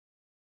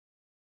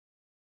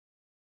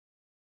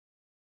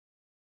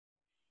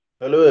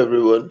Hello,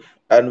 everyone,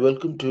 and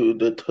welcome to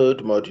the third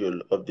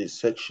module of this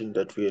section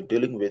that we are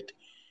dealing with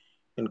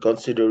in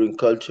considering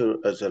culture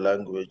as a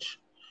language.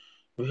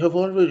 We have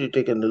already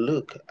taken a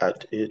look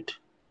at it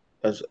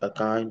as a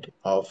kind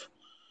of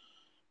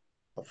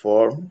a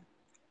form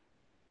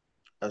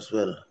as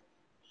well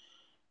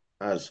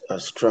as a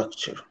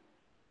structure.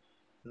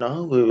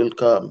 Now we will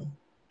come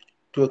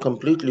to a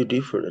completely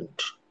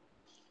different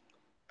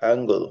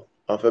angle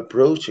of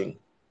approaching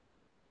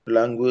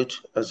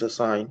language as a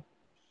sign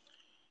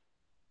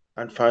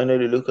and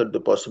finally look at the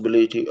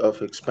possibility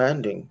of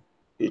expanding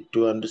it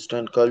to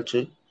understand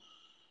culture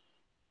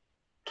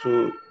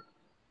through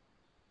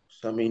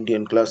some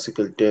Indian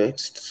classical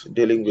texts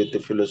dealing with the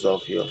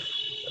philosophy of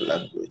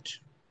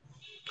language.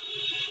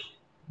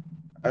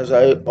 As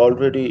I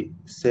already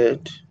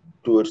said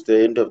towards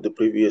the end of the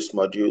previous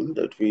module,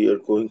 that we are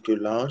going to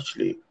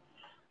largely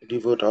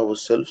devote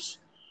ourselves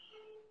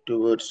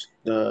towards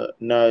the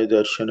Nyaya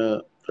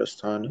Darshana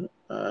Prasthana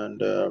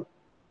and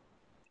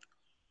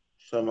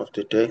some of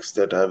the texts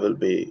that I will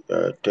be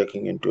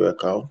taking into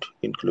account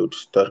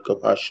includes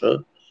Tarka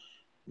Bhasha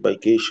by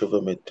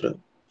Keshava Mitra,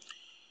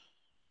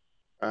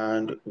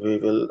 and we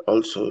will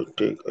also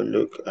take a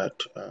look at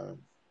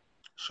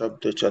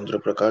Shabda Chandra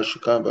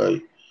Prakashika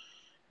by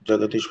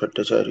Jagadish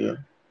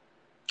Bhattacharya,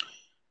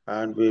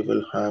 and we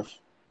will have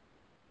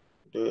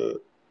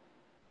the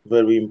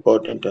very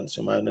important and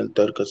seminal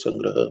Tarka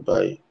Sangraha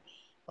by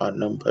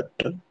Annam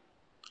Bhatta,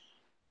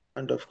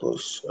 and of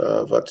course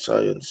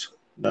Vatsayan's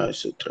Nyaya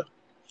Sutra.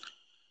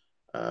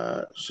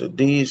 So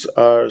these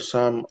are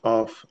some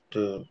of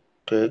the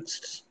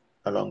texts,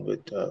 along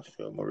with a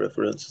few more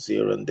references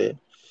here and there,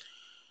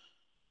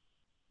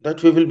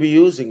 that we will be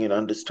using in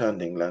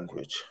understanding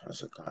language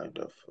as a kind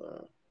of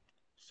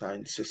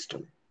sign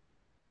system.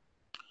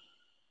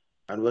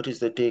 And what is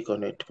the take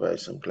on it by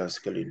some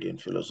classical Indian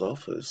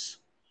philosophers?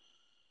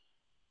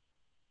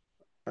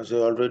 As I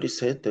already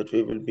said, that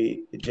we will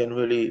be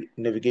generally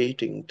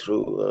navigating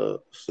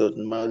through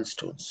certain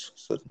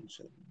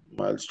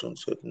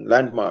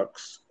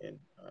landmarks in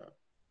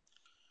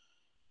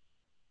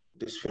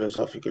this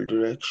philosophical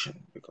direction,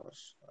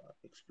 because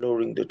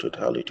exploring the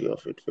totality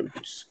of it will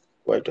be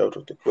quite out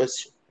of the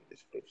question in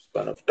this brief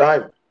span of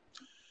time.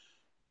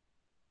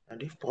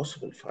 And if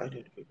possible,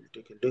 finally, we will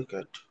take a look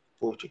at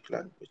poetic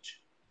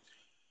language.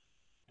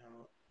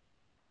 Now,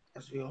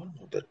 as we all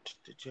know, that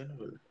the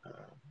general,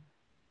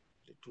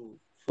 the two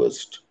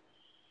first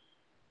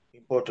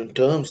important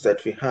terms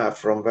that we have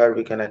from where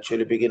we can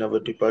actually begin our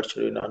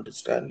departure in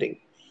understanding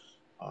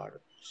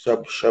are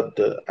sub,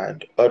 shabda,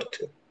 and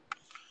artha.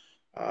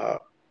 Uh,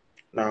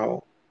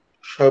 Now,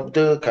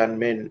 shabda can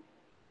mean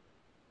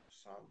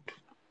sound,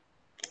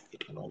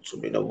 it can also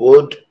mean a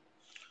word,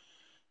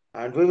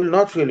 and we will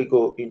not really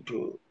go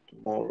into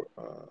more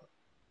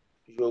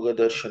yoga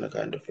darshana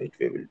kind of it.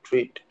 We will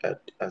treat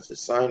it as a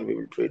sign, we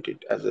will treat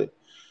it as a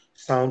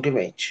sound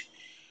image.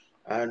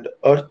 And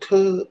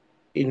artha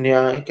in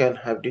Nyaya can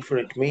have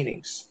different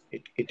meanings.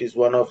 It is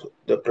one of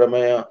the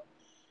pramaya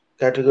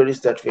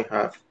categories that we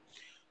have.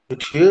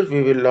 But here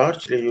we will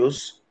largely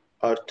use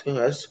artha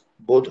as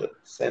bodha,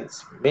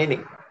 sense,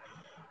 meaning.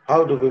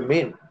 How do we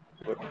mean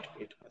what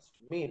it has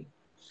to mean?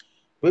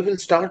 We will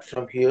start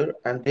from here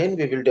and then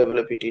we will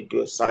develop it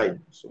into a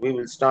sign. So we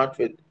will start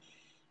with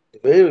the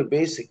very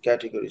basic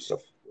categories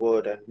of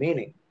word and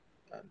meaning.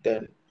 And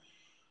then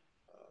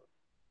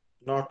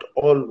not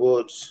all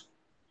words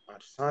are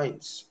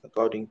signs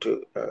according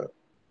to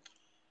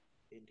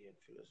Indian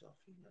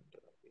philosophy. And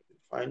we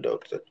will find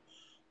out that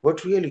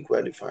what really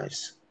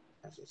qualifies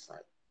as a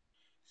sign.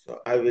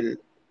 So I will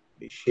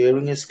be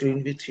sharing a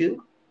screen with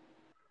you.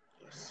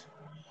 Yes.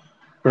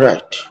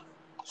 Right.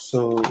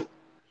 So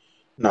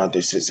now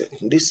this is it.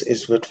 This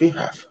is what we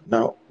have.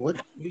 Now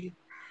what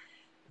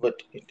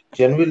it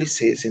generally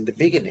says in the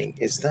beginning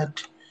is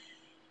that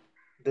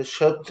the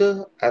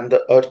Shabda and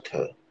the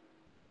Artha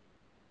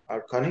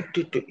are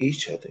connected to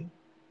each other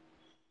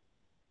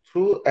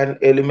through an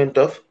element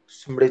of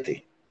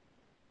Smriti.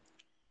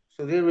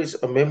 So there is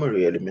a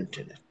memory element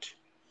in it.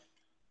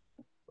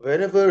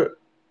 Whenever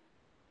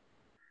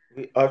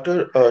we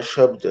utter a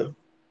Shabda,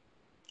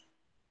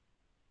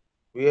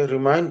 we are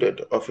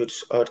reminded of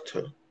its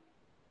Artha,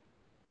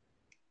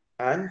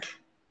 and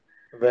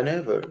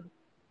whenever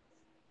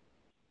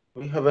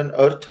we have an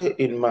Artha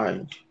in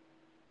mind,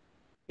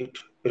 it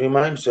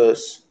reminds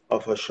us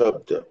of a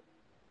Shabda.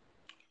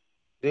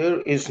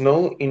 There is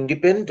no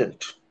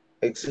independent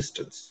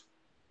existence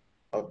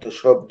of the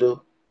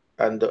Shabda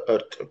and the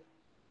Artha.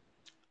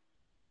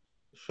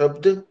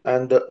 Shabda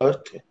and the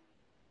Artha,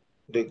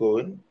 they go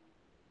in,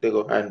 they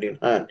go hand in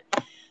hand.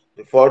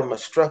 They form a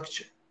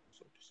structure.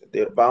 So to say,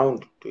 they are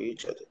bound to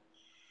each other.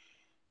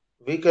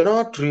 We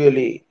cannot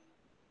really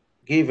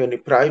give any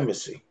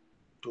primacy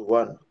to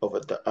one over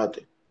the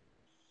other.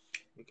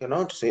 We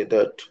cannot say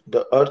that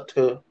the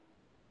Artha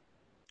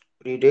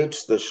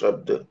predates the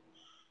Shabda.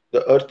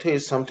 The Artha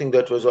is something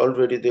that was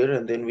already there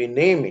and then we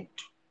name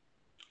it.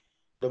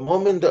 The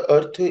moment the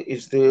Artha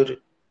is there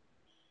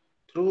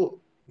through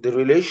the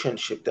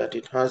relationship that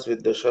it has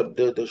with the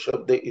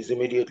Shabda is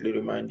immediately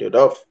reminded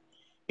of.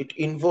 It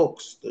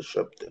invokes the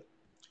Shabda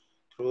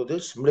through the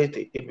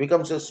Smriti. It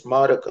becomes a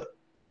Smaraka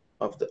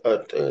of the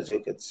Artha, as you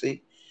can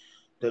see.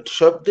 That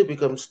Shabda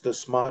becomes the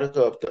Smaraka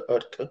of the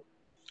Artha,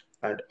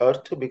 and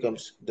Artha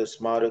becomes the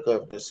Smaraka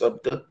of the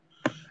Sabda,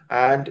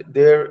 and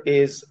there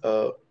is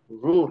a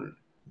rule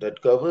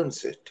that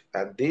governs it,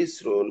 and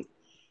this rule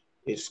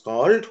is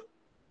called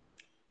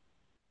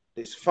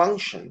this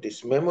function,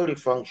 this memory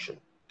function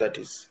that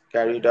is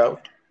carried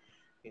out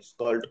is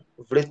called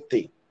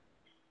vritti.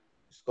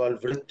 It's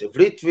called vritti.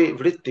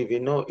 Vritti, we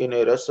know in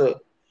a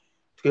rasa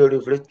theory,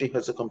 vritti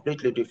has a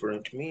completely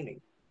different meaning.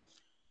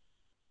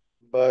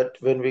 But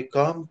when we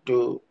come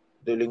to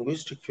the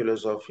linguistic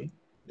philosophy,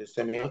 the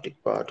semiotic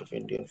part of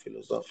Indian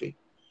philosophy,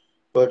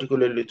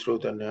 particularly through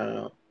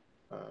the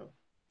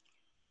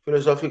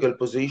philosophical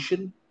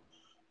position,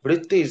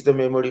 vritti is the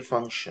memory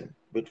function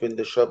between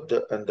the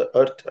shabda and the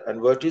artha. And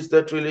what is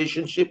that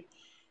relationship?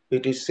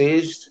 It is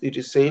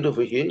said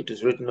over here, it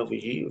is written over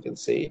here, you can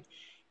say it.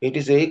 It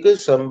is eka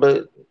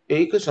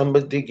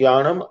sambandhi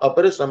jnanam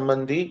apara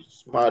sambandhi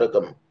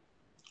smarakam.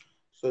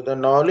 So the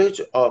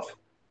knowledge of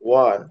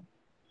one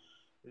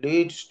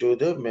leads to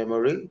the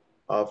memory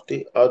of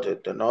the other.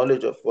 The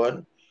knowledge of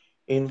one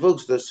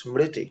invokes the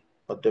smriti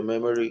of the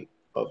memory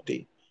of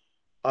the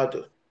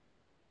other.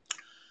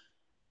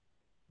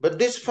 But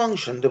this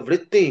function, the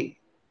vritti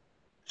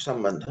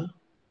sambandha,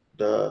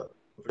 the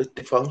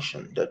vritti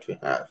function that we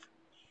have,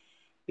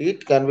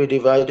 it can be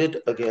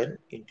divided again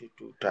into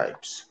two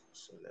types.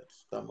 So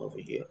let's come over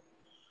here.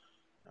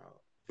 Now,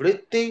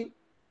 vritti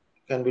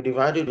can be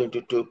divided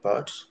into two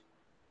parts,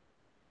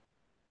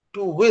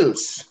 two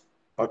wills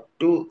or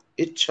two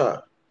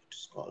icha.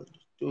 It's called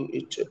two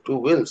icha, two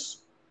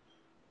wills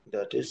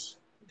that is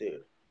there.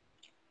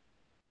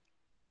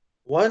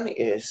 One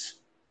is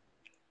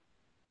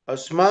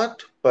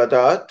asmat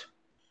padat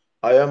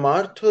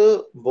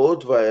ayamartha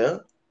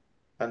bodhvaya,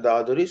 and the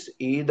other is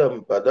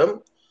idam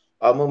padam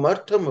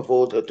amumartham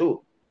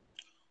vodhatu.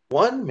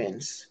 One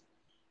means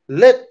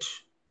let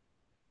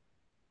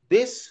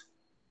this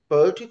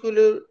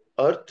particular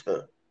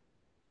artha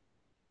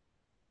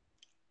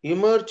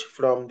emerge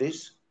from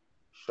this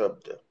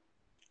shabda.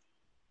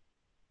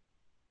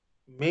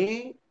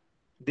 May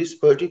this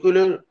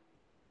particular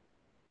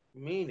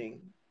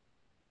meaning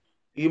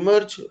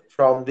emerge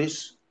from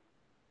this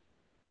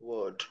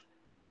word.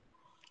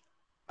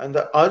 And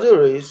the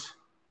other is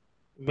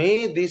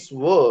may this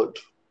word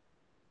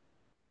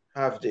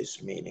have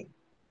this meaning.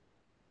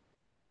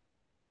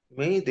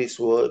 May this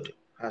word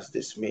has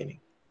this meaning.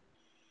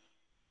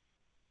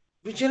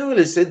 We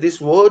generally say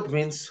this word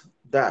means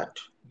that.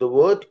 The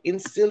word in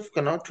itself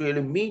cannot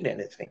really mean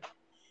anything.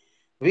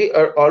 We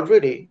are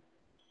already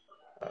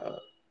uh,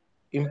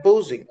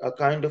 imposing a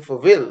kind of a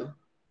will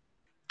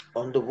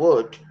on the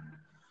word.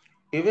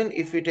 Even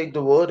if we take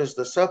the word as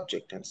the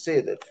subject and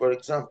say that, for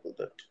example,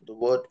 that the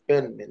word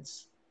pen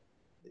means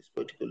this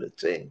particular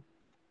thing,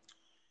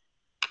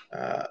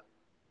 uh,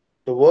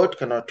 the word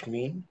cannot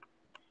mean.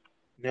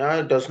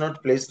 Nyaya does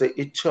not place the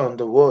icha on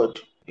the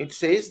word. It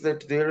says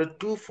that there are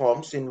two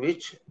forms in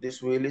which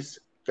this will is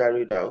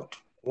carried out.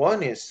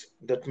 One is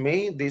that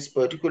may this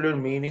particular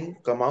meaning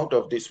come out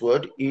of this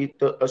word, it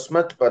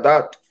asmat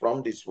padat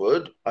from this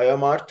word,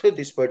 ayamartha,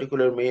 this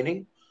particular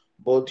meaning,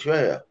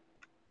 bodhyaya,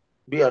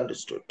 be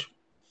understood.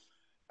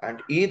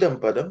 And idam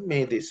padam,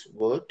 may this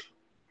word,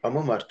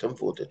 amumartham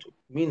vodhatu,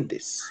 mean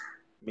this,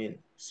 mean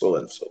so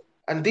and so.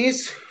 And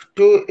these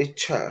two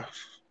ichhas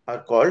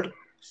are called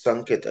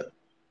sanketa,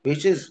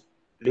 which is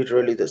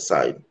literally the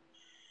sign.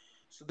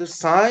 So the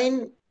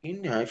sign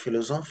in Nyaya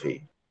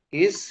philosophy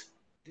is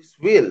this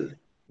will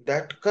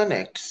that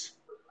connects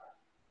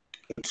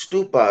its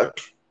two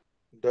parts,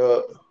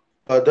 the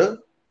pada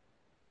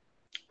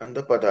and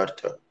the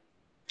padartha.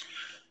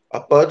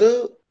 A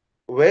pada,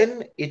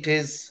 when it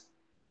is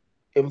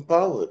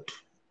empowered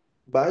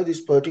by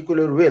this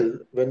particular will,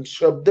 when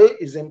Shabda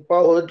is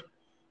empowered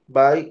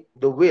by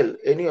the will,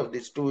 any of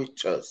these two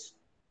ichhas,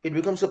 it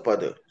becomes a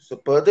pada. So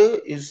pada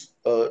is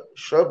a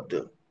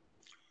Shabda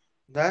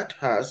that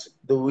has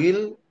the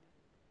will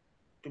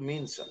to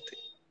mean something.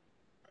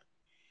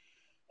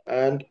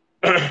 And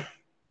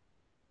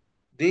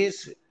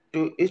these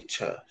two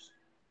ichhas,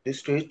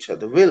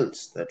 the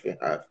wills that we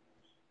have,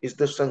 is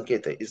the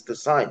sanketa, is the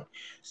sign.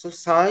 So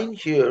sign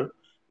here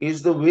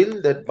is the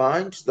will that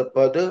binds the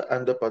pada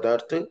and the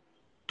padartha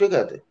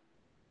together.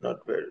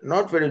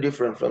 Not very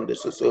different from the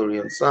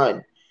Sassorian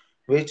sign,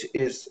 which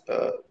is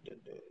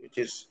which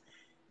is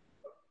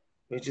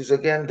which is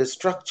again the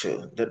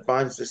structure that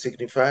binds the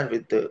signifier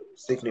with the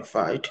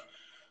signified.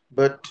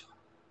 But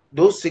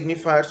those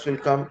signifiers will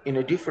come in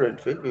a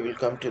different way. We will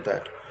come to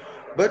that.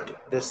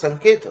 But the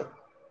sanketa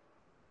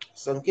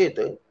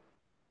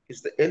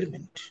is the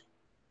element,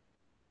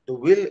 the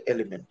will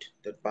element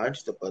that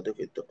binds the pada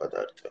with the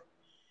padartha.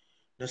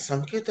 The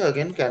sanketa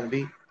again can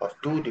be of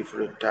two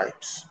different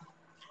types.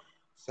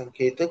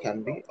 Sanketa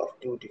can be of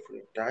two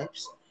different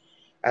types,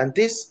 and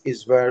this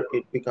is where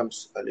it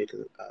becomes a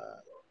little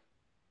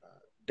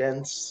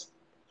dense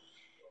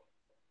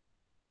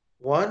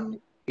One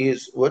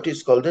is what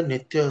is called the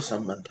Nitya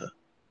Sambandha,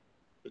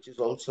 which is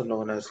also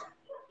known as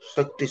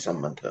Shakti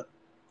Sambandha.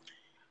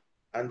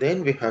 And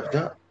then we have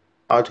the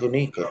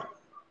Adhunika,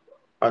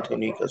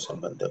 Adhunika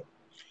Sambandha.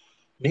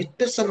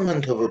 Nitya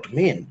Sambandha would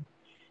mean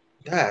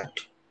that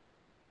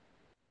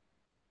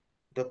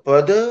the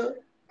pada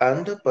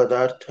and the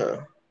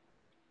padartha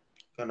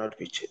cannot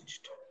be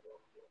changed.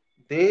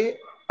 They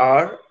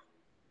are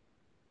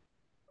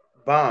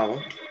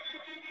bound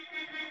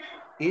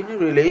in a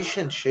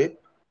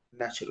relationship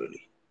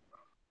naturally.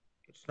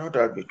 It's not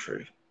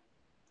arbitrary.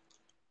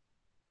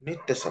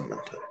 Nitya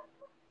Sambandha.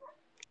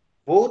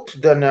 Both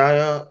the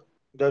Nyaya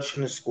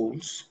Darshana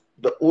schools,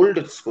 the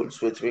older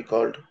schools which we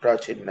called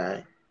Prachin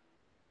Nyaya,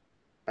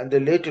 and the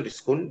later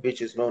school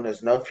which is known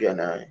as Navya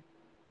Nyaya,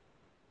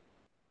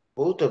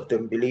 both of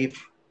them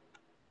believe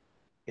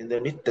in the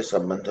Nitya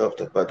Sambandha of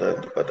the Pada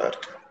and the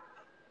Padartha,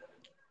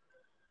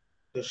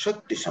 the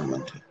Shakti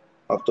Sambandha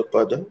of the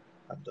Pada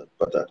and the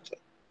Padartha.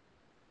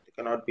 They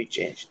cannot be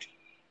changed.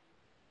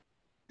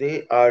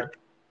 They are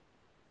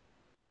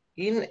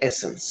in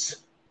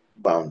essence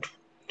bound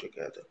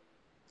together.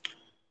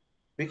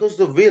 Because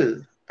the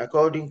will,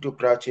 according to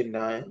Prachin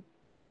Nyaya,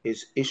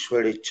 is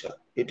Ishvaricha.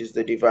 It is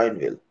the divine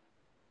will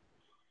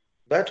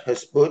that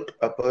has put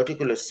a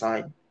particular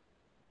sign,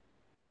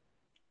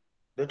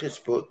 that has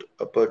put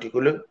a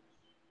particular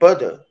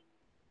pada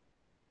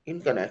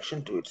in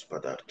connection to its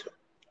padartha,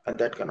 and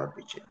that cannot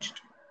be changed.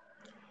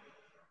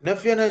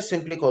 Navyana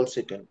simply calls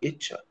it an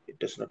icha. It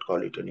does not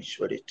call it an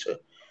Ishvaricha,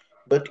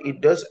 but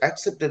it does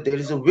accept that there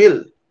is a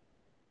will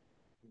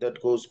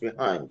that goes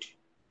behind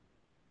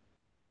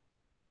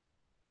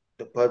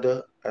the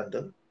pada and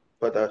the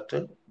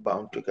padartha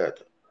bound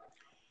together.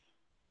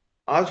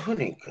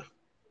 Adhunika,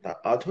 the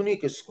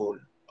Adhunika school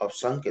of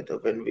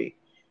Sanketa, when we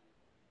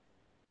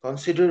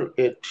consider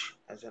it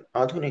as an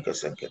Adhunika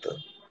Sanketa,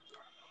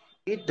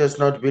 it does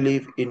not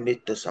believe in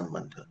Nitya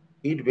Sambandha.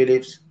 It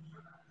believes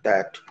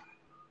that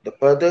the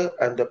pada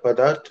and the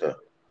padartha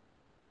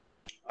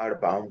are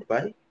bound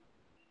by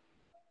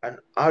an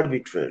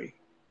arbitrary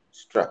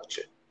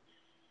structure.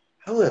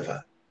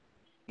 However,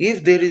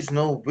 if there is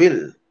no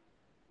will,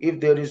 if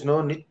there is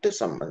no Nitya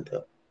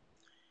Sambandha,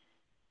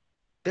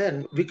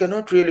 then we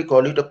cannot really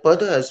call it a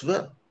pada as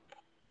well.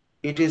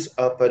 It is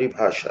a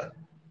paribhasha.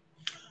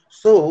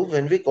 So,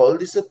 when we call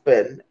this a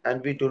pen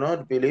and we do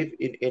not believe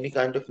in any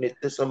kind of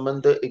Nitya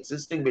Sambandha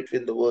existing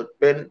between the word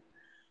pen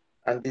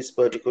and this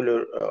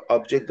particular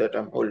object that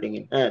I'm holding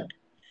in hand,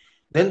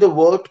 then the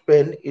word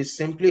pen is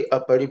simply a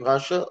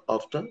paribhasha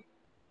of the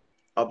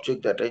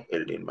object that I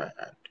held in my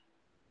hand.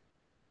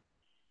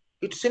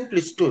 It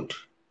simply stood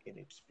in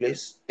its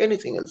place.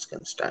 Anything else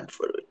can stand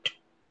for it.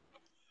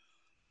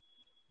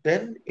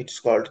 Then it's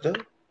called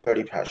the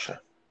paribhasha.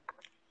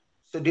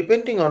 So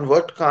depending on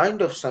what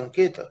kind of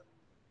sanketa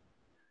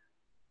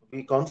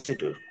we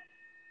consider,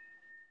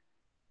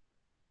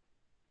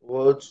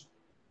 words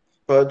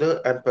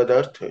pada and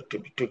padartha to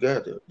be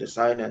together, the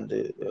sign and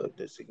the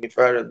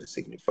signifier and the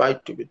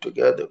signified to be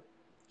together,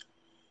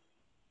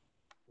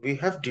 we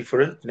have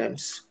different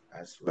names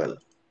as well.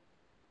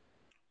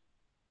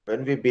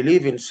 When we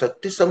believe in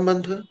Sakti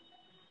Sambandha,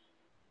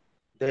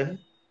 then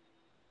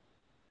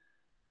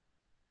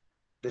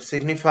the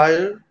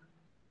signifier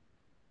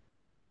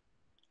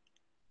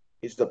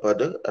is the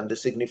pada and the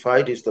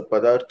signified is the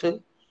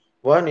padartha.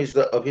 One is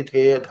the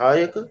avidheya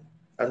dhayaka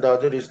and the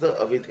other is the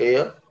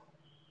avidheya.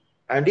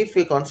 And if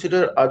we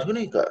consider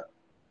Adhunika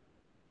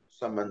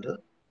Sambandha,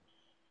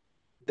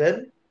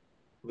 then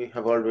we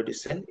have already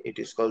said it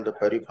is called the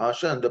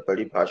paribhasha and the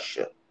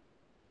paribhashya.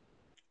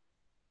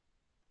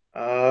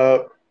 Uh,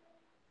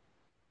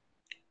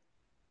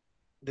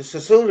 the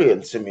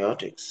Sassorian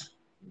semiotics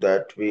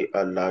that we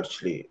are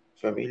largely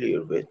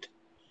familiar with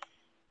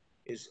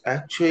is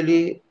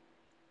actually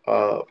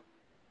a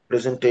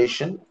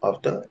presentation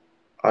of the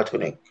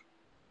Adhunik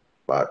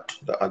part,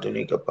 the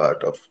Adhunika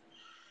part of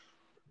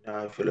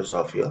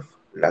philosophy of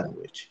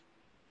language.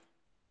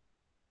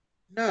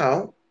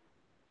 Now,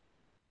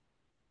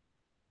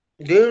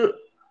 there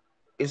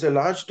is a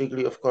large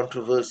degree of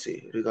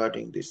controversy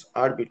regarding this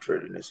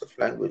arbitrariness of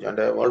language, and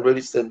I have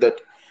already said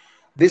that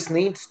this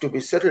needs to be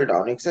settled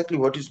down. Exactly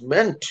what is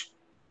meant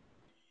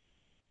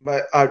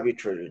by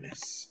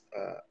arbitrariness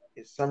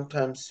is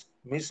sometimes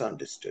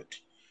misunderstood.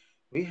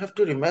 We have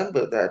to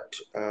remember that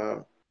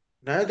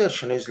Nyaya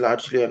Darshana is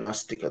largely an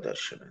Astika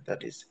Darshana,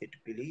 that is, it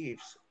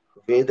believes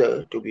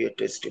Veda to be a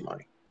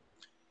testimony.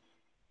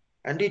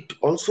 And it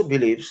also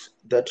believes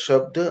that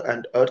Shabda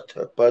and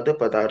Artha, Pada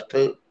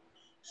Padartha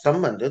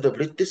Sambandha, the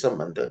Vritti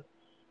Sambandha,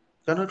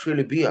 cannot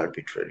really be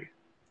arbitrary.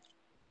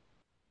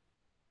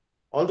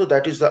 Although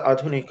that is the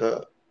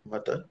Adhunika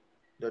Mata,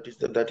 that is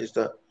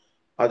the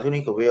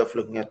Adhunika way of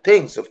looking at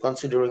things, of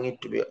considering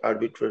it to be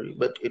arbitrary,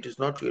 but it is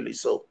not really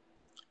so.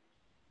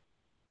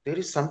 There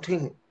is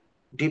something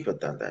deeper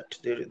than that.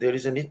 There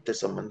is a Nitya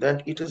Sambandha,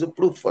 and it is a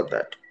proof for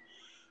that.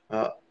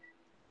 Uh,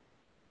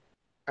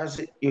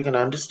 as you can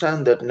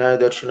understand that Nyaya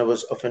Darshana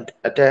was often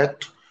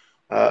attacked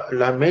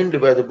mainly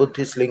by the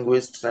Buddhist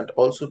linguists and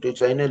also to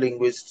Jaina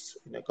linguists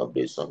in a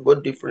completely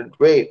somewhat different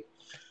way,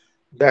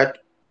 that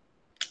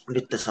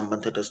Nitya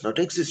Sambandha does not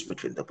exist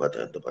between the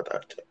Pada and the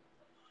Padartha.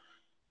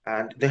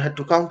 And they had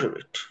to counter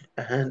it.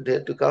 And they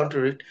had to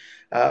counter it.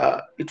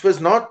 It was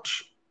not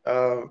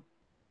uh,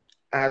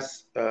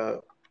 as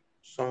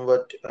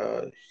somewhat,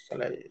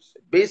 shall I say,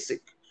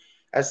 basic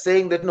as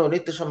saying that no,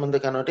 Nitya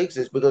Sambandha cannot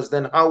exist, because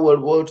then how are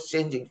words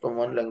changing from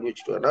one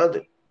language to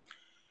another?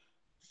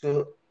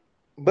 So,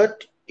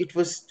 but it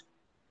was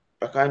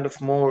a kind of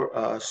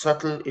more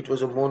subtle, it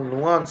was a more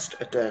nuanced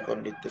attack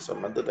on Nitya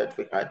Sambandha that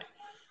we had.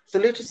 So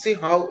let us see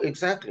how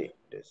exactly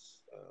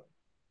this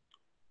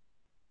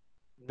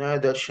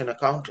Nyaya Darshana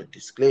countered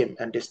this claim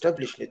and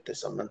established Nitya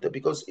Sambandha,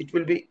 because it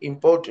will be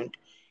important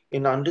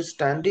in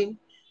understanding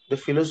the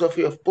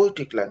philosophy of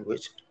poetic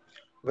language,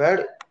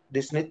 where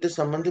this Nitya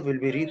Sambandha will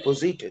be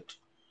reposited.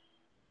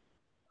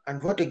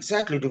 And what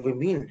exactly do we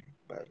mean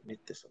by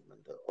Nitya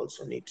Sambandha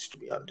also needs to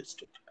be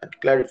understood and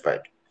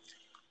clarified.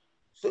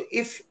 So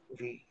if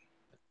we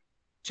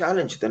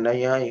challenge the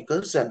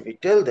Nayayikas and we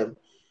tell them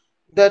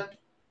that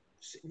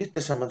Nitya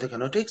Sambandha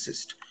cannot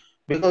exist,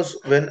 because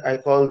when I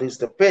call this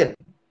the pen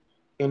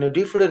in a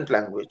different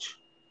language,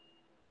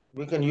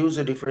 we can use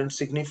a different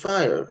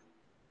signifier.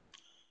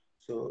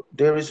 So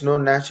there is no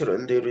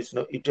natural, there is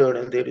no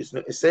eternal, there is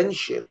no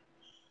essential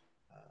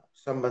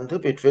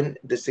sambandha between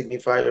the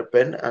signifier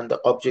pen and the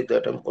object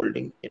that I'm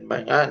holding in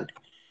my hand.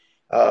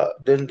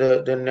 Then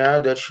the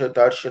Nyaya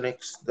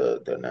Darshanics,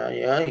 the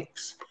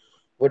Nayayiks,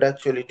 would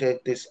actually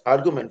take this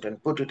argument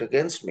and put it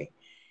against me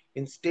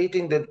in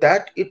stating that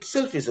that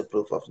itself is a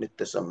proof of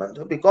Nitya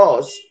Sambandha,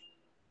 because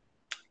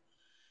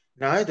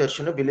Nyaya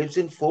Darshana believes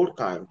in four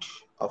kinds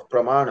of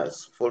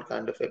pramanas, four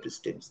kinds of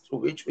epistemes through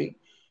which we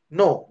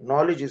know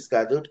knowledge is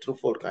gathered through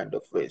four kinds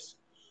of ways.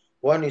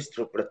 One is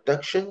through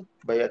pratyakshan,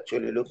 by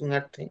actually looking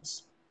at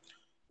things.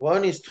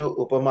 One is through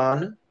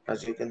upamana,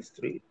 as you can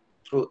see,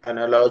 through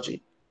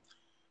analogy.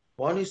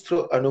 One is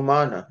through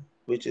anumana,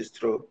 which is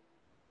through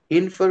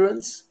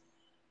inference.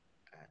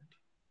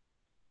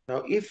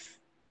 Now, if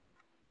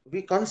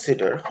we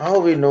consider how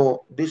we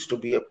know this to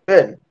be a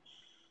pen,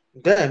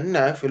 then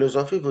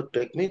philosophy would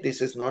take me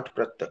this is not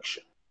pratyaksha.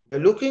 By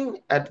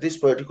looking at this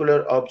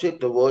particular object,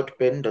 the word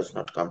pen does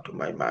not come to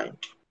my mind.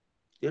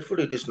 Therefore,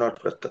 it is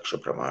not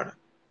pratyaksha pramana.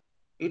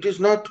 It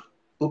is not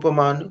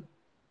upamana.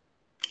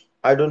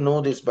 I don't know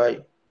this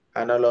by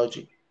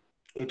analogy.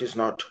 It is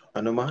not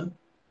anuman.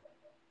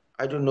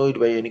 I don't know it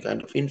by any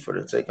kind of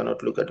inference. I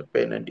cannot look at a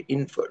pen and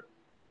infer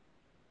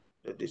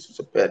that this is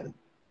a pen.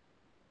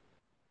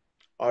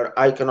 Or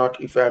I cannot,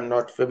 if I am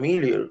not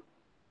familiar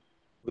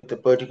with a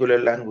particular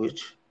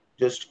language,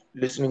 just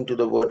listening to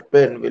the word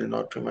pen will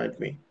not remind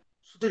me.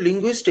 So the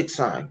linguistic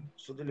science,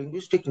 so the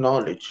linguistic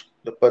knowledge,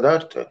 the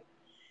padartha,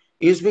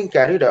 is being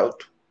carried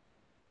out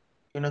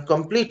in a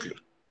completely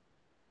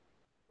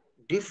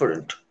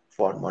different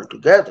form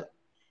altogether.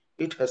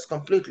 It has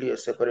completely a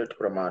separate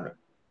pramana.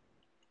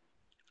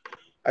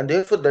 And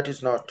therefore that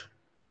is not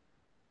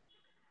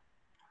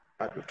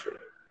arbitrary.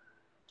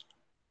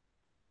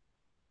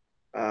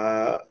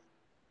 Uh,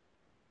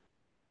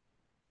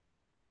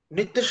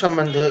 Nitya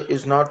Sambandha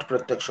is not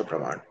pratyaksha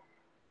pramana.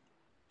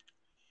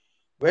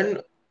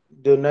 When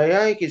the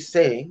Nayayik is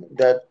saying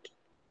that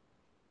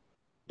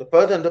the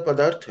Pad and the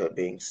Padartha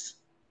beings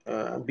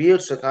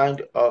bears a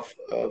kind of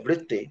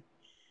vritti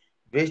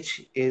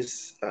which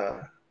is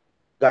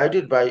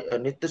guided by a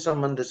Nitya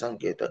Sambandha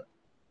Sanketa,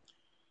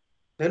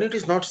 then it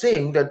is not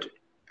saying that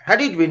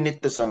had it been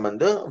Nitya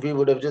Sambandha, we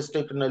would have just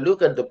taken a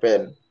look at the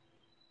pen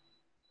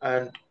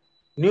and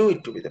knew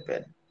it to be the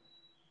pen.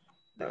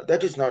 Now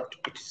that is not,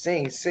 it's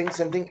saying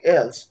something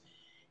else.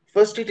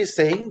 First it is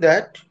saying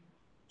that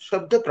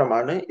Shabda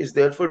Pramana is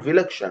therefore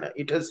Vilakshana.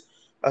 It has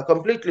a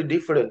completely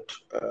different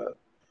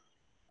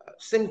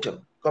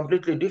symptom,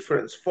 completely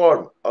different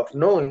form of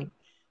knowing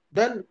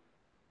than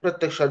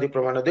Pratyakshadi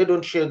Pramana. They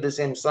don't share the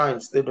same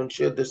signs, they don't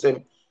share the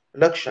same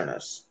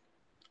Lakshanas.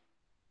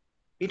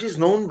 It is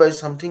known by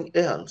something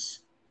else,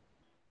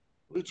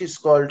 which is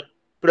called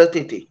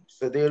Pratiti.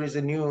 So there is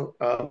a new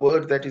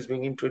word that is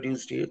being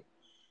introduced here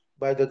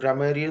by the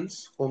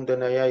grammarians, whom the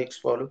Nayayiks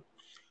follow.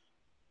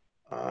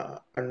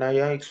 And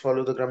Nayayiks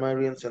follow the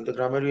grammarians, and the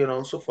grammarian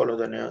also follow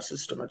the Naya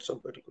system at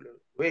some particular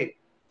way.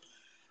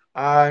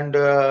 And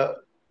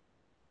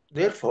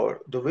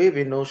therefore, the way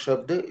we know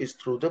Shabda is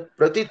through the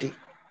Pratiti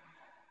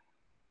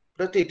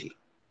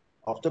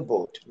of the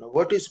both. Now,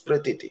 what is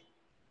Pratiti?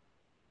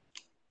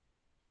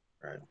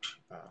 Right.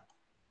 Uh,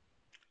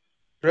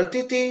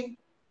 Pratiti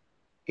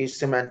is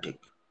semantic,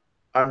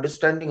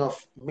 understanding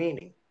of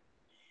meaning.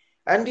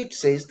 And it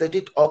says that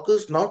it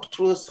occurs not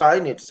through a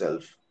sign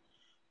itself,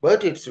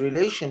 but its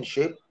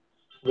relationship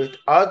with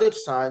other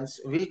signs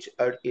which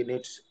are in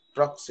its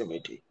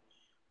proximity,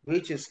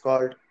 which is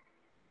called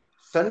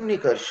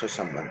Sannikarsha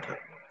Sambandha.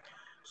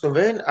 So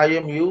when I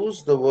am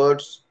using the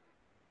word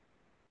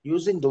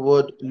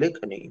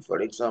likhani,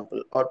 for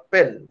example, or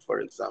pen,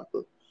 for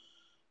example,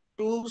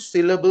 two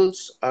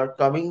syllables are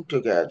coming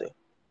together.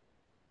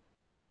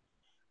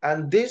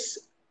 And this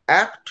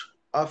act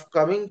of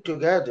coming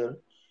together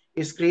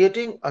is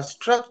creating a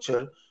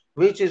structure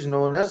which is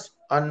known as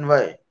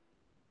Anvay.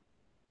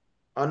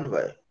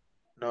 Anvay.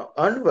 Now,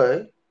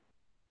 Anvay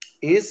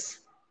is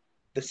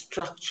the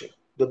structure,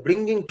 the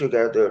bringing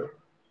together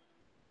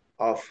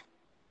of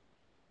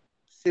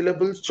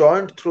syllables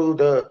joined through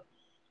the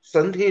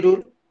Sandhi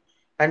rule,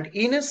 and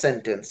in a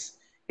sentence,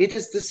 it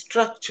is the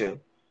structure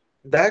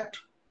that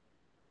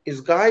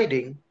is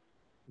guiding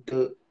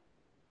the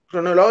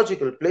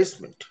chronological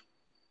placement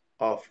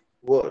of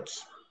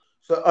words.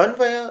 So,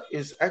 Anvaya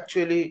is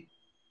actually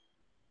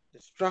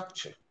the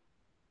structure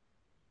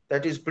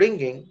that is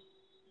bringing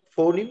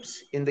phonemes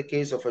in the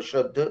case of a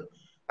Shabda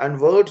and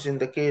words in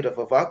the case of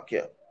a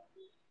Vakya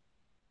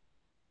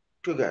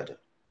together.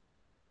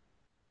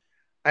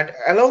 And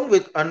along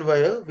with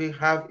Anvaya, we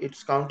have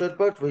its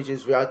counterpart, which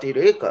is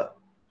Vyatireka,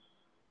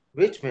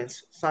 which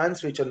means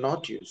signs which are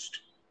not used.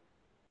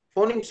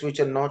 Phonemes which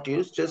are not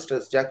used, just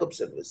as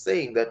Jacobson was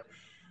saying, that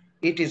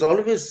it is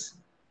always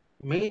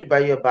made by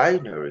a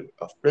binary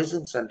of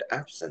presence and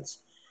absence.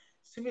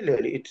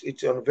 Similarly,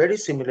 it's on a very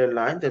similar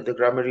line that the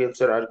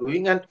grammarians are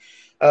arguing, and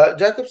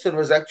Jacobson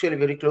was actually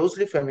very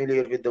closely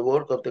familiar with the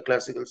work of the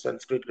classical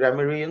Sanskrit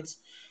grammarians,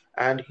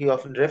 and he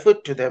often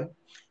referred to them,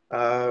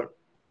 uh,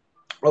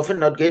 often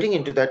not getting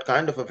into that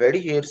kind of a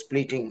very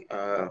hair-splitting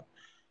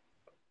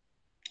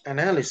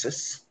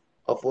analysis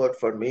of word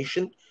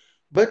formation,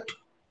 but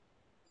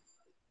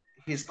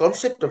his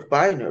concept of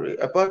binary,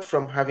 apart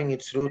from having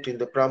its root in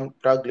the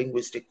Prague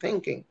linguistic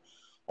thinking,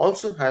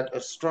 also had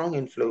a strong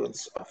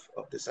influence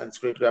of the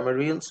Sanskrit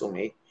grammarians whom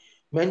he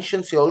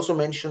mentions. He also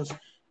mentions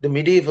the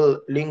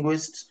medieval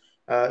linguists.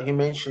 He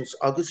mentions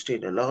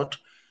Augustine a lot.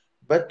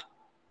 But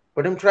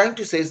what I'm trying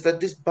to say is that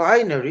this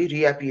binary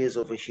reappears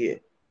over here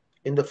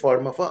in the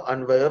form of a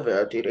Anvaya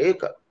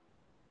Vyatireka.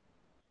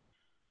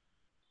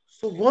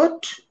 So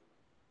what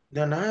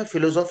the Naya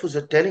philosophers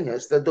are telling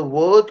us that the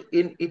word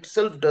in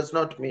itself does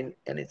not mean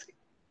anything.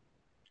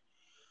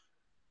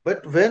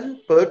 But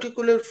when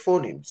particular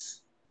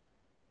phonemes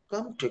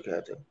come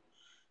together,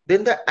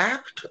 then the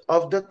act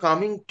of the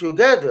coming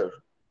together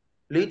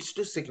leads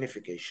to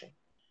signification.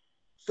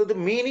 So the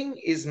meaning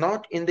is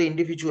not in the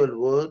individual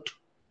word,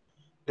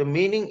 the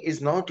meaning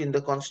is not in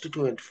the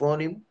constituent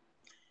phoneme,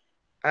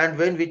 and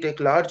when we take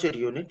larger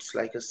units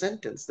like a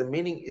sentence, the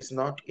meaning is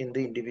not in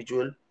the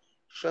individual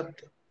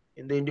shabda,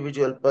 in the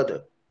individual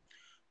pada,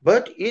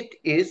 but it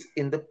is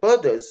in the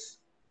padas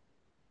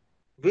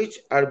which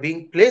are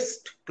being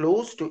placed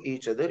close to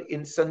each other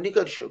in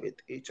sannikarsha with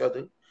each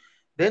other.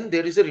 Then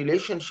there is a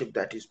relationship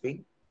that is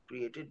being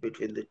created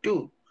between the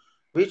two,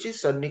 which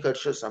is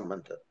sannikarsha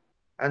sambandha.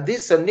 And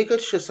this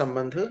sannikarsha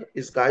sambandha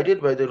is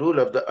guided by the rule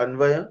of the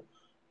anvaya,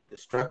 the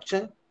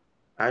structure,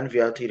 and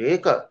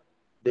vyatireka,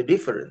 the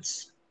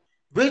difference,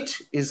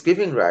 which is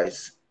giving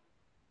rise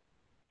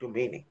to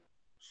meaning.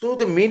 So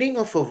the meaning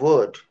of a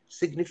word,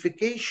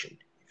 signification,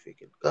 if we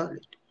can call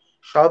it,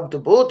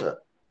 shabda bodha,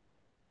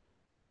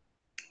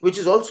 which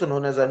is also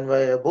known as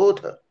anvaya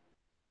bodha,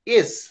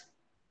 is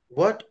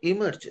what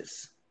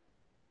emerges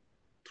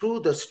through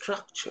the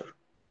structure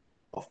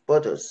of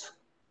padas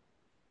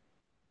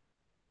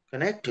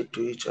connected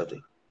to each other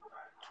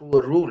through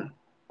a rule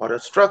or a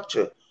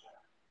structure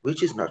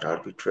which is not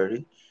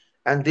arbitrary,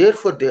 and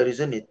therefore there is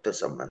a nitya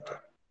sambandha.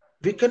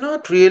 We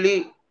cannot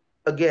really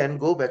again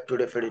go back to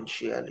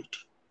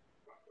referentiality.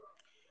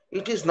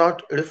 It is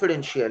not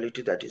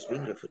referentiality that is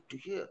being referred to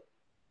here.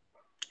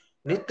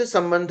 Nitya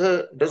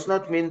sambandha does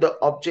not mean the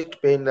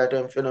object pen that I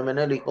am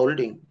phenomenally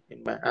holding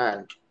in my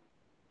hand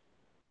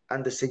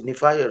and the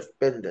signifier of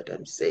pen that I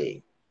am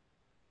saying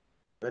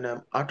when I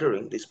am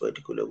uttering this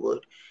particular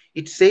word.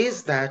 It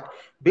says that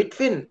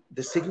between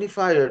the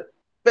signifier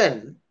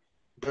pen,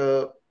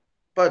 the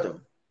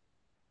padam,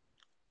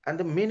 and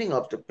the meaning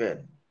of the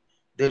pen,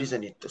 there is a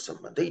nitya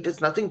sambandha. It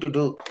has nothing to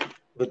do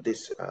with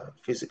this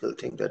physical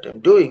thing that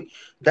I'm doing.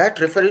 That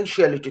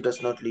referentiality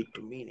does not lead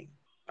to meaning.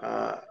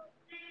 Uh,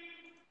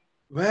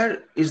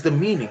 where is the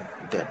meaning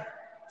then?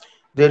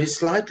 There is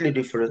slightly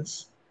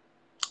difference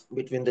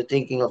between the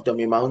thinking of the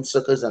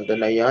Mimamsakas and the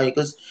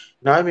Nayayikas.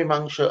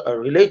 Nyaya are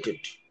related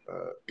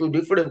to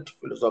different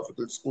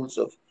philosophical schools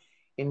of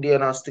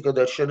Indian Astika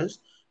Darshanas,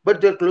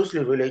 but they're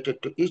closely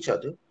related to each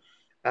other.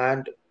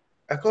 And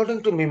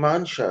according to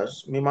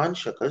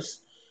Mimamsakas,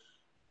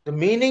 the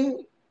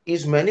meaning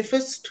is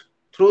manifest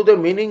through the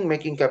meaning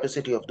making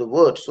capacity of the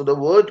word. So the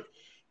word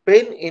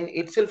pen in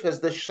itself has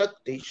the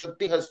Shakti.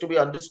 Shakti has to be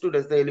understood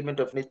as the element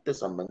of Nitya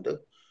Sambandha,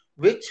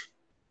 which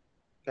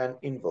can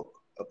invoke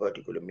a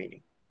particular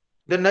meaning.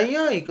 The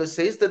Nayayika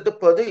says that the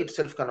pada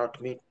itself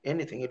cannot mean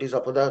anything, it is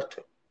apadartha.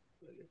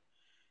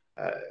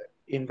 Uh,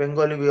 in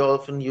Bengali, we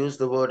often use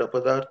the word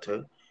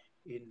apadartha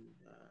in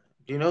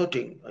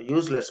denoting a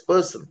useless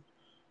person,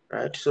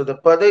 right? So the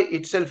pada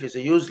itself is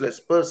a useless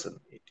person.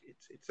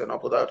 It's an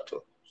apadartha, so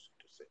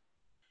to say.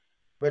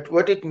 But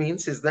what it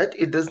means is that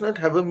it does not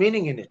have a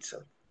meaning in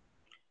itself.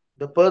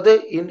 The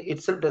pada in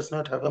itself does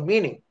not have a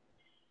meaning.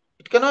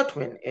 It cannot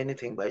mean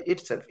anything by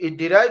itself. It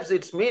derives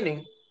its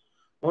meaning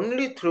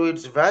only through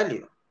its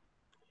value,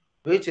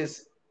 which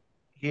is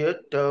here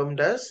termed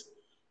as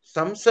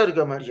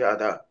samsarga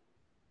maryada,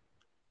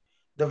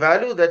 the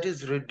value that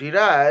is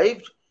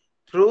derived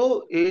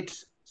through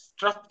its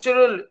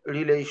structural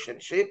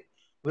relationship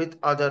with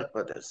other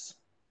padas.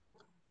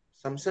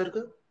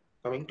 Samsarga,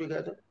 coming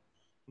together,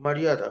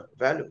 maryada,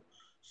 value.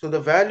 So the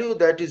value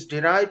that is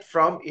derived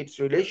from its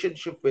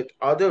relationship with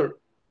other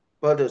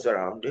padas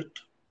around it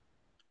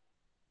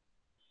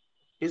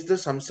is the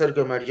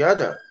samsarga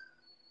maryada.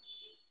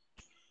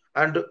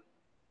 And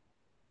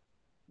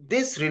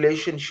this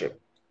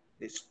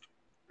this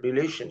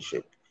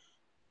relationship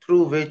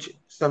through which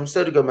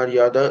samsarga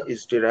maryada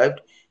is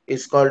derived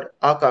is called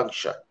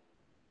akanksha.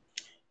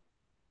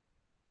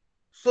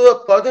 So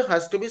a pada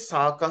has to be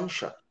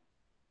sakanksha.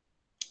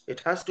 It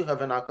has to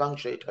have an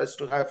akanksha. It has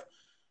to have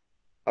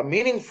a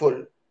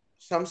meaningful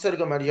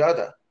samsarga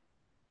maryada,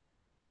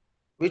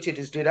 which it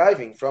is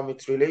deriving from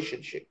its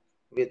relationship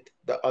with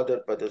the other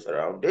padas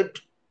around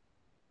it,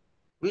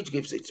 which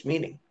gives its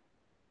meaning,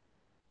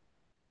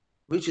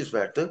 which is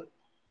where the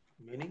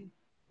meaning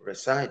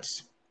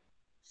resides.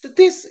 So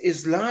this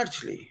is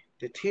largely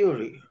the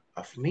theory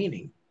of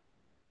meaning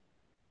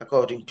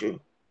according to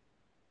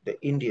the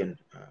Indian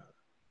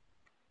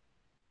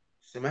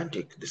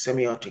the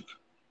semiotic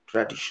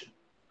tradition.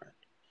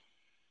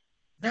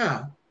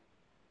 Now,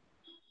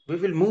 we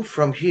will move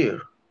from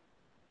here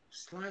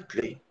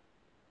slightly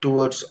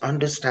towards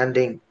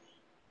understanding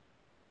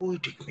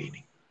poetic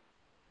meaning.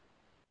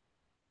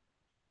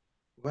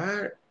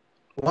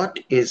 What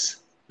is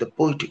the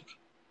poetic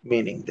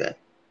meaning then?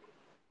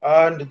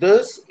 And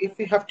thus, if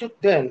we have to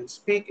then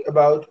speak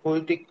about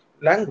poetic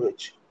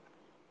language,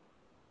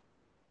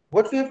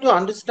 what we have to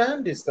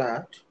understand is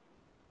that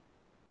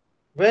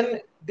when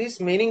this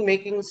meaning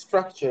making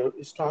structure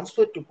is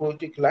transferred to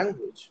poetic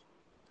language,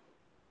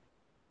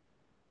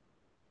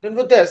 then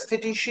what the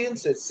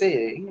aestheticians are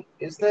saying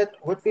is that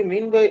what we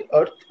mean by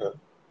artha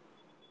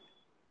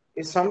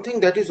is something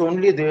that is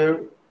only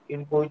there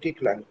in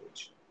poetic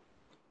language.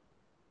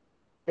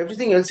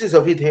 Everything else is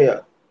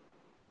avidheya.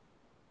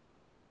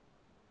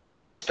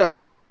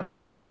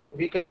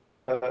 We can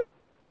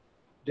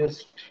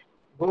just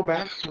go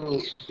back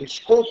to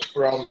the quote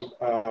from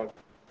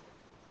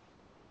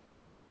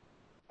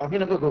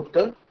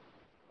Abhinavagupta,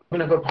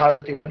 Abhinava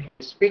Bharati, when he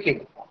is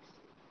speaking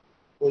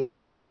of,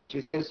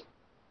 he says,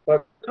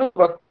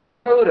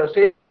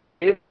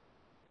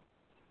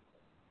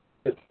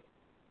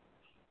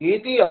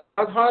 इति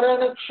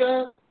आधारणक्ष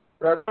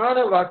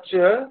प्रधानवाच्य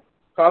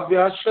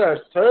काव्याश्च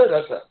अर्थ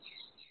रस.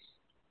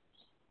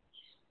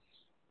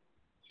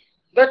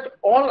 That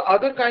all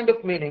other kind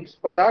of meanings,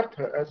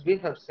 padartha, as we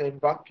have said,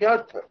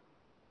 vakyartha,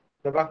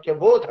 the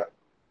vakyabodha,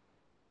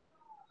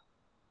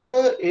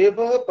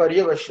 eva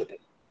paryavashyate.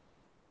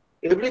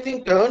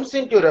 Everything turns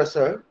into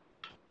rasa.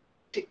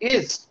 It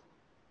is,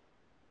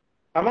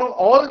 among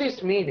all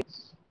these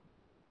meanings,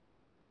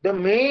 the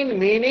main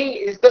meaning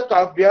is the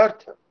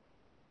kavyartha.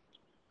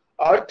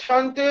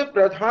 Arthante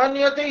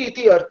pradhanyate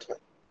iti artha.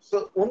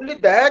 So only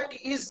that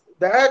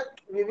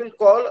we will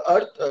call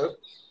artha,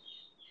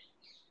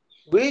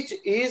 which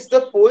is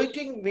the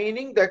poetic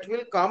meaning that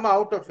will come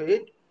out of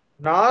it.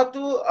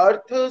 Natu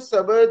artha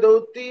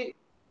sabadoti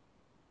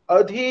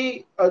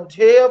adhi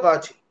adhyaya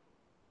vachi.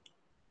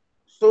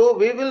 So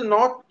we will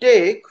not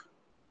take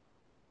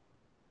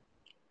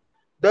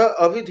the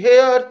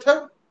avidheya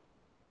artha,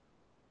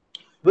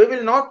 we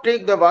will not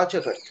take the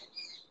vachak artha.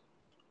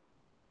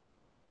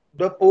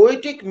 The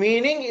poetic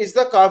meaning is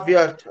the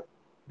kavyartha.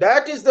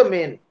 That is the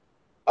main.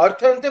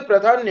 Arthante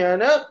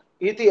pradhanyana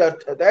iti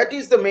artha. That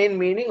is the main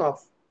meaning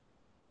of.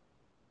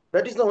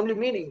 That is the only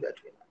meaning that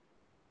we have.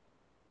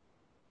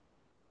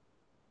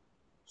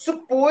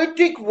 So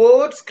poetic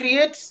words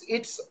creates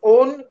its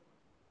own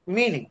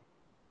meaning.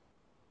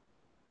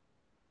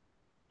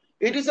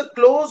 It is a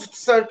closed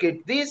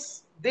circuit.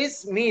 This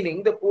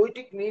meaning, the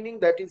poetic meaning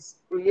that is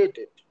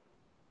created,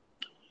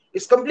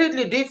 is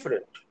completely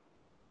different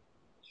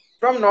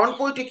from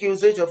non-poetic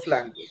usage of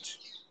language.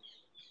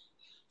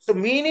 So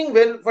meaning,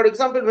 when, for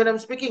example, when I'm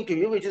speaking to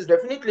you, which is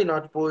definitely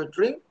not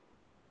poetry,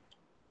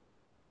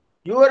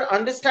 you are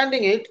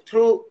understanding it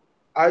through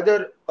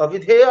either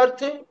avidheya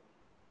artha,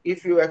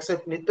 if you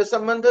accept nitya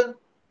sambandha,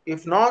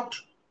 if not,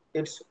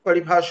 it's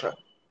paribhasha.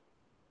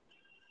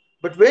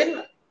 But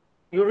when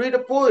you read a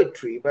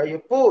poetry by a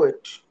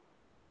poet,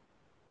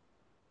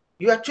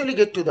 you actually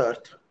get to the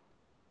artha,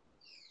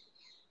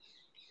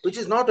 which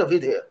is not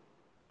avidheya,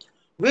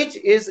 which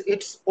is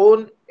its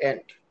own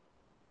end.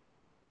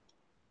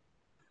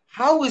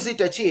 How is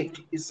it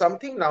achieved is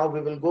something now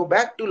we will go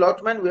back to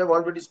Lotman. We have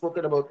already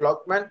spoken about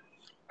Lotman,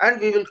 and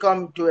we will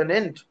come to an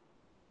end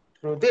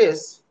through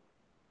this.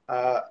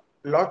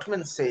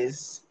 Lotman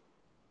says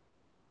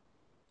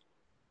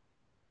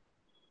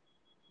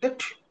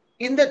that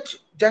in that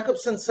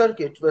Jacobson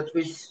circuit that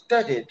we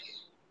studied,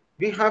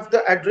 we have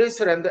the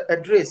addresser and the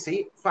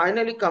addressee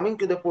finally coming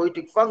to the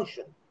poetic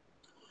function.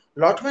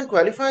 Lotman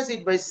qualifies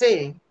it by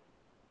saying,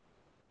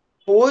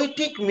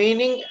 poetic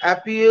meaning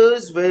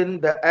appears when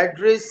the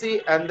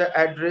addressee and the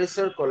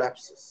addresser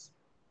collapses.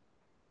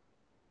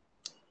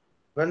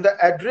 When the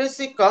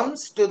addressee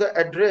comes to the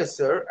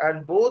addresser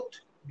and both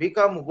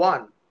become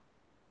one,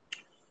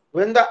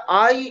 when the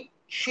I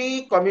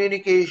she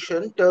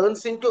communication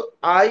turns into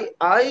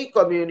I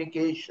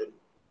communication,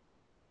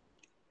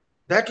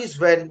 that is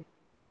when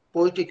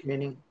poetic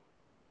meaning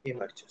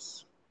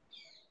emerges.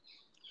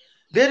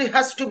 There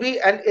has to be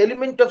an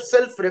element of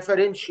self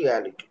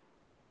referentiality,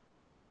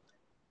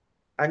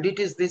 and it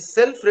is this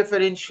self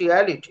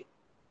referentiality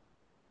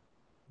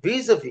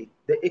vis a vis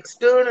the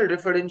external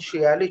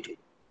referentiality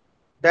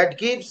that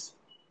gives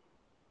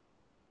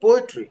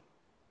poetry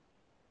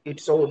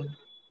its own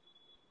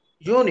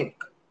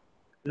unique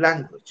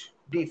language.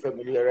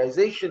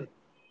 Defamiliarization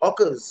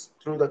occurs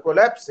through the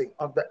collapsing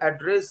of the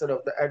addresser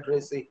of the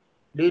addressee,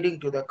 leading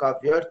to the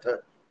kavyartha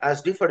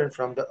as different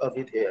from the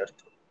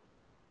avidhyartha.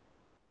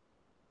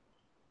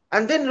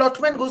 And then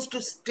Lotman goes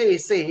to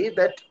say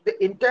that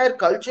the entire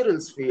cultural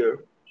sphere,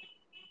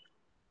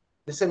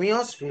 the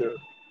semiosphere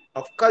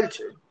of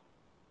culture,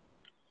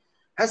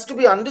 has to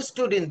be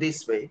understood in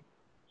this way,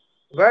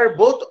 where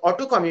both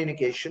auto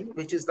communication,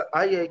 which is the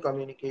I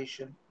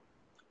communication,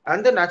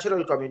 and the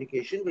natural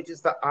communication, which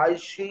is the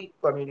I-she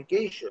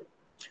communication,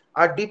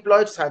 are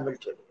deployed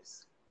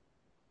simultaneously.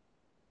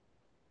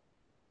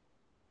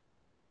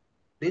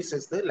 This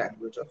is the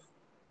language of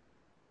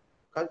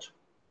culture.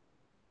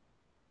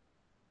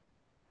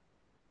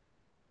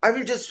 I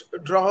will just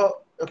draw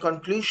a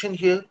conclusion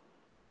here.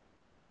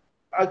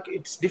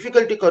 It's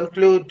difficult to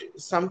conclude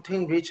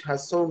something which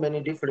has so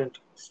many different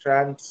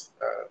strands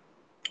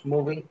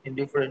moving in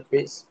different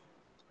ways.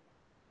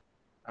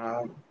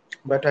 Um,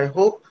 but I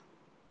hope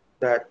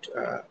that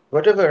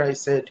whatever I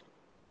said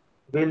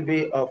will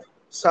be of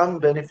some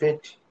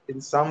benefit in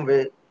some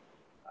way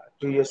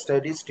to your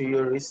studies, to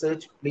your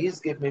research. Please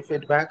give me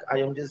feedback. I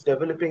am just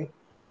developing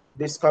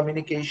this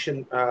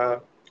communication,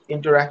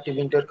 interactive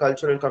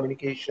intercultural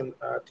communication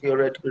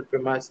theoretical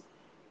premise.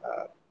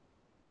 Uh,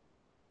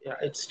 yeah,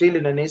 it's still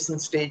in a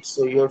nascent stage,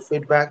 so your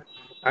feedback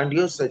and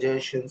your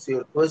suggestions,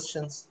 your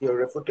questions, your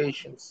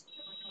refutations,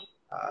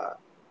 uh,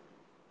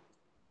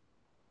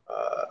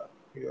 uh,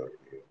 your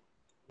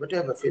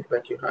whatever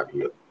feedback you have,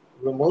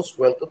 you're most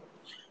welcome.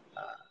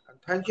 And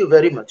thank you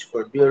very much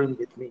for bearing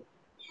with me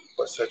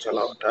for such a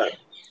long time.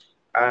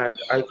 And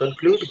I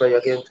conclude by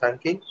again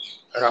thanking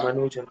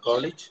Ramanujan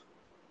College,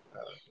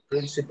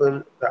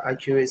 principal, the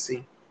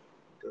IQAC,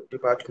 the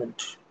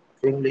Department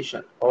of English,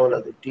 and all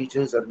other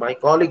teachers and my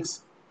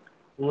colleagues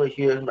who are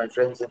here, my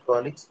friends and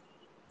colleagues,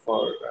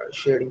 for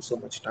sharing so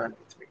much time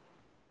with me.